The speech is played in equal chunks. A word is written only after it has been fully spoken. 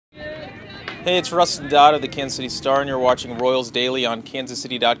Hey, it's Rustin Dodd of the Kansas City Star, and you're watching Royals Daily on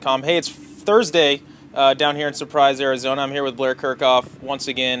kansascity.com. Hey, it's Thursday down here in Surprise, Arizona. I'm here with Blair Kerkhoff once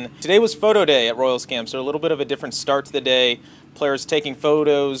again. Today was photo day at Royals camp, so a little bit of a different start to the day. Players taking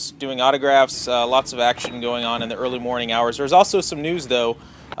photos, doing autographs, lots of action going on in the early morning hours. There's also some news, though.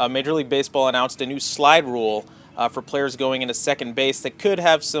 Major League Baseball announced a new slide rule for players going into second base that could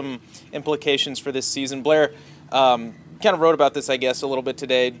have some implications for this season. Blair, kind of wrote about this, I guess, a little bit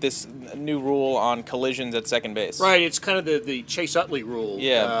today, this new rule on collisions at second base. Right, it's kind of the Chase Utley rule.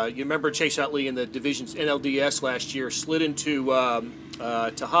 Yeah. You remember Chase Utley in the divisions NLDS last year slid into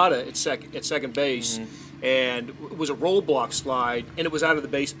Tejada at second base, and it was a roll block slide, and it was out of the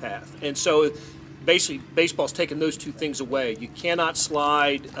base path. And so basically baseball's taken those two things away. You cannot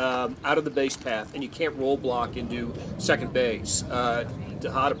slide out of the base path, and you can't roll block into second base.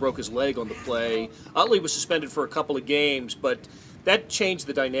 Tejada broke his leg on the play. Utley was suspended for a couple of games, but that changed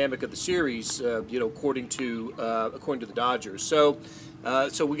the dynamic of the series, according to the Dodgers. So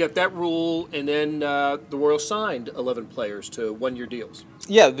we got that rule, and then the Royals signed 11 players to one-year deals.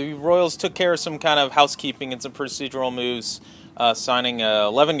 Yeah, the Royals took care of some kind of housekeeping and some procedural moves, signing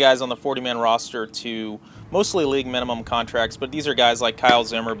 11 guys on the 40-man roster to mostly league minimum contracts, but these are guys like Kyle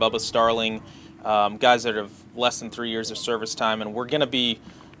Zimmer, Bubba Starling, guys that have less than 3 years of service time, and we're going to be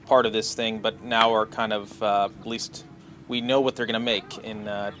part of this thing, but now are kind of, at least we know what they're going to make in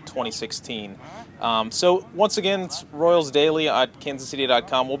 2016. So once again, it's Royals Daily at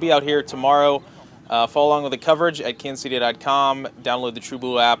kansascity.com. We'll be out here tomorrow. Follow along with the coverage at kansascity.com. Download the True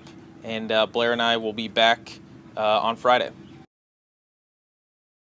Blue app, and Blair and I will be back on Friday.